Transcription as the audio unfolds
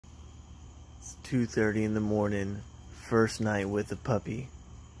It's 2:30 in the morning, first night with the puppy.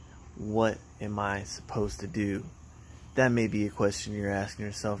 What am I supposed to do? That may be a question you're asking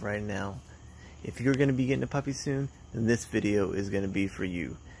yourself right now. If you're going to be getting a puppy soon, then this video is going to be for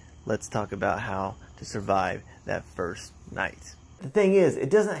you. Let's talk about how to survive that first night. The thing is, it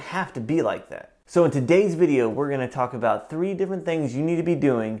doesn't have to be like that. So in today's video, we're going to talk about 3 different things you need to be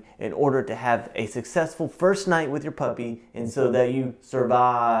doing in order to have a successful first night with your puppy and so that you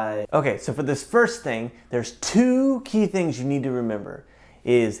survive. Okay, so for this first thing, there's 2 key things you need to remember.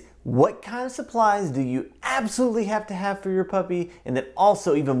 Is what kind of supplies do you absolutely have to have for your puppy? And then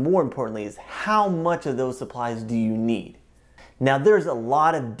also, even more importantly, is how much of those supplies do you need? Now, there's a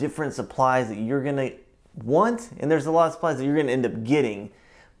lot of different supplies that you're going to want, and there's a lot of supplies that you're going to end up getting.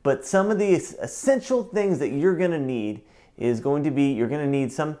 But some of the essential things that you're going to need is going to be, you're going to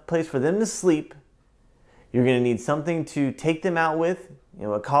need some place for them to sleep. You're going to need something to take them out with, you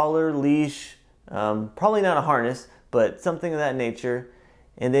know, a collar, leash, probably not a harness, but something of that nature.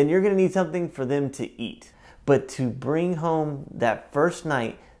 And then you're going to need something for them to eat. But to bring home that first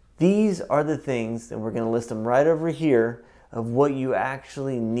night, these are the things, and we're going to list them right over here, of what you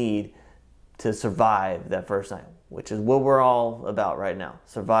actually need to survive that first night, which is what we're all about right now,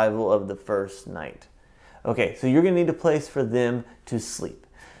 survival of the first night. Okay, so you're gonna need a place for them to sleep.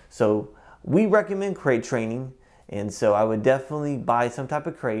 So we recommend crate training, and so I would definitely buy some type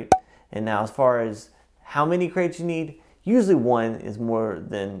of crate. And now as far as how many crates you need, usually 1 is more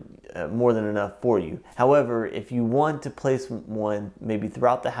than enough for you. However, if you want to place one maybe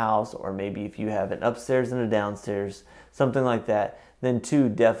throughout the house, or maybe if you have an upstairs and a downstairs, something like that, then 2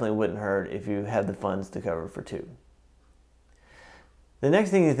 definitely wouldn't hurt if you have the funds to cover for 2. The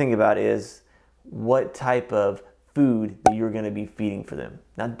next thing you think about is what type of food that you're going to be feeding for them.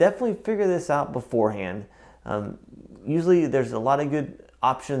 Now, definitely figure this out beforehand. Usually there's a lot of good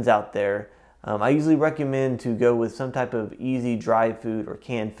options out there. I usually recommend to go with some type of easy dry food or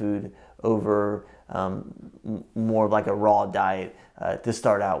canned food over more like a raw diet to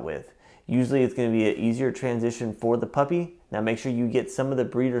start out with. Usually it's going to be an easier transition for the puppy. Now make sure you get some of the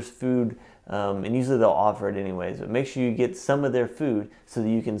breeder's food, and usually they'll offer it anyways, but make sure you get some of their food so that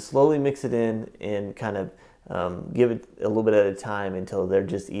you can slowly mix it in and kind of give it a little bit at a time until they're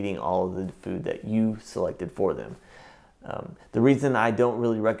just eating all of the food that you selected for them. The reason I don't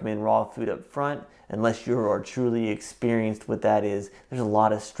really recommend raw food up front, unless you are truly experienced with that, is there's a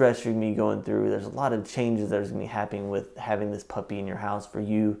lot of stress you're going to be going through. There's a lot of changes that are going to be happening with having this puppy in your house for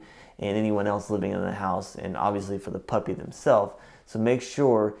you and anyone else living in the house, and obviously for the puppy themselves. So make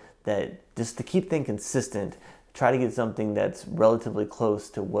sure that just to keep things consistent, try to get something that's relatively close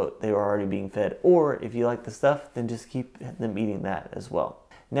to what they were already being fed. Or if you like the stuff, then just keep them eating that as well.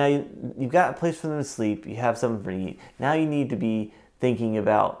 Now you've got a place for them to sleep, you have something for them to eat. Now you need to be thinking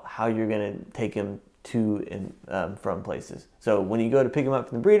about how you're going to take them to and from places. So when you go to pick them up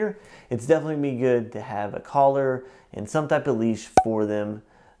from the breeder, it's definitely going to be good to have a collar and some type of leash for them,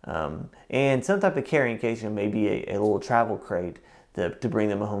 and some type of carrying case, you know, maybe a little travel crate to bring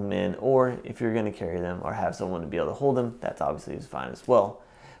them home in, or if you're going to carry them or have someone to be able to hold them, that's obviously fine as well.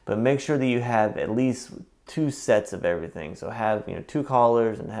 But make sure that you have at least 2 sets of everything. So have, you know, 2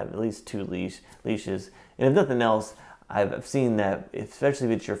 collars and have at least 2 leashes. And if nothing else, I've seen that, especially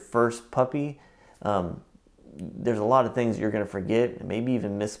if it's your first puppy, there's a lot of things you're going to forget and maybe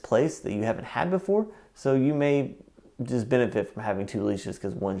even misplace that you haven't had before. So you may just benefit from having 2 leashes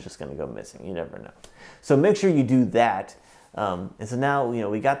because one's just going to go missing. You never know. So make sure you do that. And so now, you know,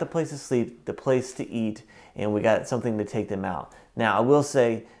 we got the place to sleep, the place to eat, and we got something to take them out. Now, I will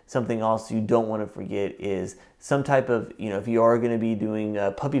say something else you don't want to forget is some type of, you know, if you are going to be doing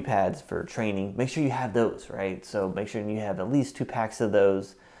puppy pads for training, make sure you have those, right? So make sure you have at least 2 packs of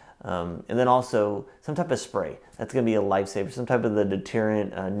those. And then also some type of spray. That's going to be a lifesaver. Some type of the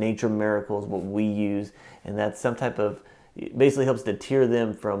deterrent, Nature Miracle is what we use. And that's some type of, it basically helps deter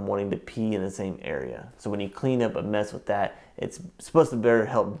them from wanting to pee in the same area. So when you clean up a mess with that, it's supposed to better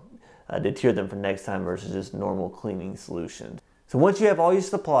help deter them for next time versus just normal cleaning solutions. So once you have all your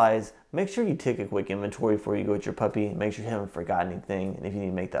supplies, make sure you take a quick inventory before you go with your puppy. Make sure you haven't forgotten anything, and if you need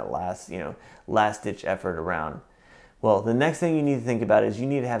to make that last ditch effort around. Well, the next thing you need to think about is you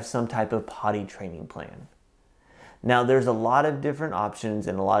need to have some type of potty training plan. Now, there's a lot of different options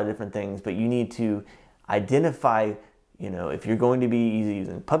and a lot of different things, but you need to identify, you know, if you're going to be either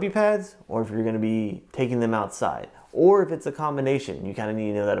using puppy pads or if you're going to be taking them outside, or if it's a combination. You kind of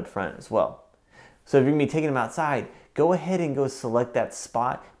need to know that up front as well. So if you're going to be taking them outside, go ahead and go select that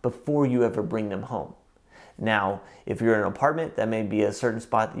spot before you ever bring them home. Now, if you're in an apartment, that may be a certain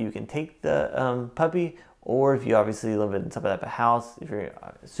spot that you can take the puppy, or if you obviously live in some type of house, if you're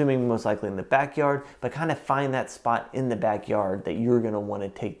assuming most likely in the backyard, but kind of find that spot in the backyard that you're going to want to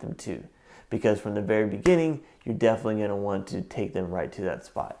take them to. Because from the very beginning, you're definitely going to want to take them right to that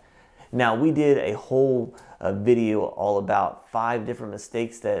spot. Now, we did a whole video all about 5 different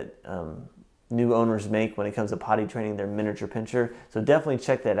mistakes that new owners make when it comes to potty training their miniature pinscher. So definitely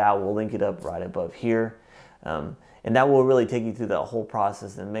check that out. We'll link it up right above here. And that will really take you through the whole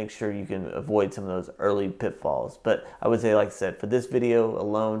process and make sure you can avoid some of those early pitfalls. But I would say, like I said, for this video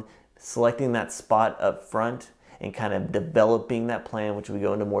alone, selecting that spot up front and kind of developing that plan, which we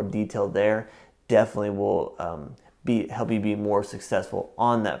go into more detail there, definitely will help you be more successful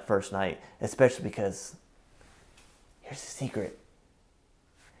on that first night, especially because here's the secret.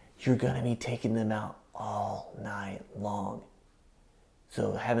 You're gonna be taking them out all night long.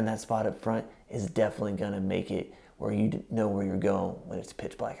 So having that spot up front is definitely gonna make it where you know where you're going when it's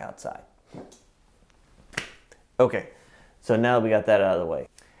pitch black outside. Okay, so now we got that out of the way.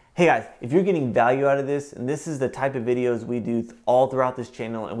 Hey guys, if you're getting value out of this, and this is the type of videos we do all throughout this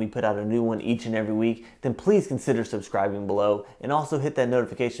channel, and we put out a new one each and every week, then please consider subscribing below and also hit that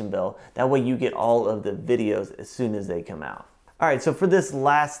notification bell. That way you get all of the videos as soon as they come out. All right, so for this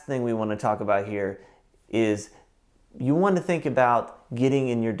last thing we want to talk about here is you want to think about getting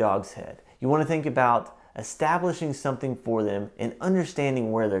in your dog's head. You want to think about establishing something for them and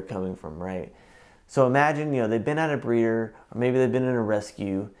understanding where they're coming from, right? So imagine, they've been at a breeder, or maybe they've been in a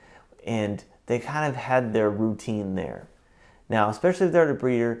rescue, and they kind of had their routine there. Now, especially if they're at a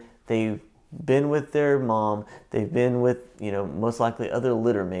breeder, they've been with their mom, they've been with, most likely other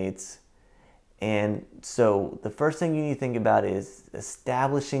litter mates. And so the first thing you need to think about is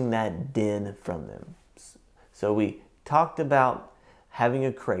establishing that den from them. So we talked about having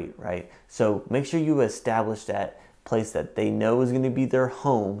a crate, right? So make sure you establish that place that they know is going to be their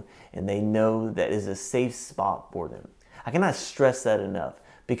home and they know that is a safe spot for them. I cannot stress that enough,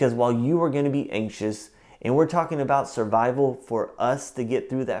 because while you are going to be anxious and we're talking about survival for us to get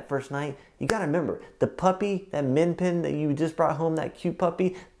through that first night, you got to remember the puppy, that min pin that you just brought home, that cute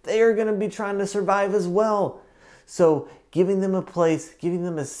puppy, they're going to be trying to survive as well. So giving them a place, giving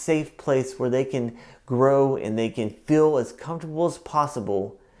them a safe place where they can grow and they can feel as comfortable as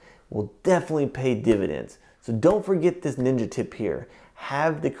possible will definitely pay dividends. So don't forget this ninja tip here.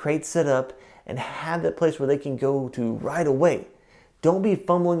 Have the crate set up and have that place where they can go to right away. Don't be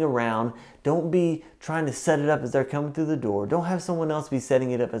fumbling around. Don't be trying to set it up as they're coming through the door. Don't have someone else be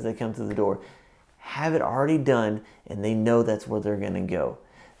setting it up as they come through the door. Have it already done and they know that's where they're going to go.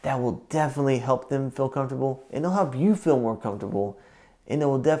 That will definitely help them feel comfortable, and it'll help you feel more comfortable, and it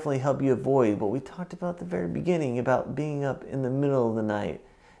will definitely help you avoid what we talked about at the very beginning about being up in the middle of the night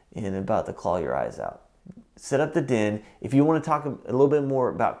and about to claw your eyes out. Set up the den. If you want to talk a little bit more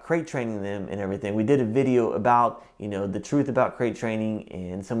about crate training them and everything, we did a video about, the truth about crate training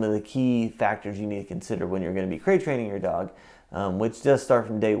and some of the key factors you need to consider when you're going to be crate training your dog, which does start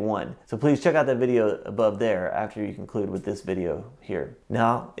from day 1. So please check out that video above there after you conclude with this video here.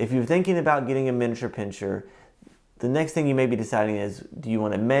 Now, if you're thinking about getting a miniature pinscher, the next thing you may be deciding is, do you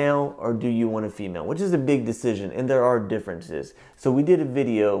want a male or do you want a female? Which is a big decision, and there are differences. So we did a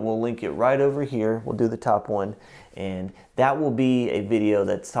video, we'll link it right over here. We'll do the top one, and that will be a video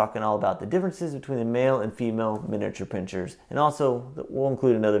that's talking all about the differences between the male and female miniature pinschers. And also, we'll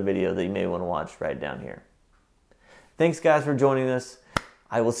include another video that you may want to watch right down here. Thanks guys for joining us.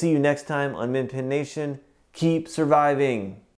 I will see you next time on Min Pin Nation. Keep surviving.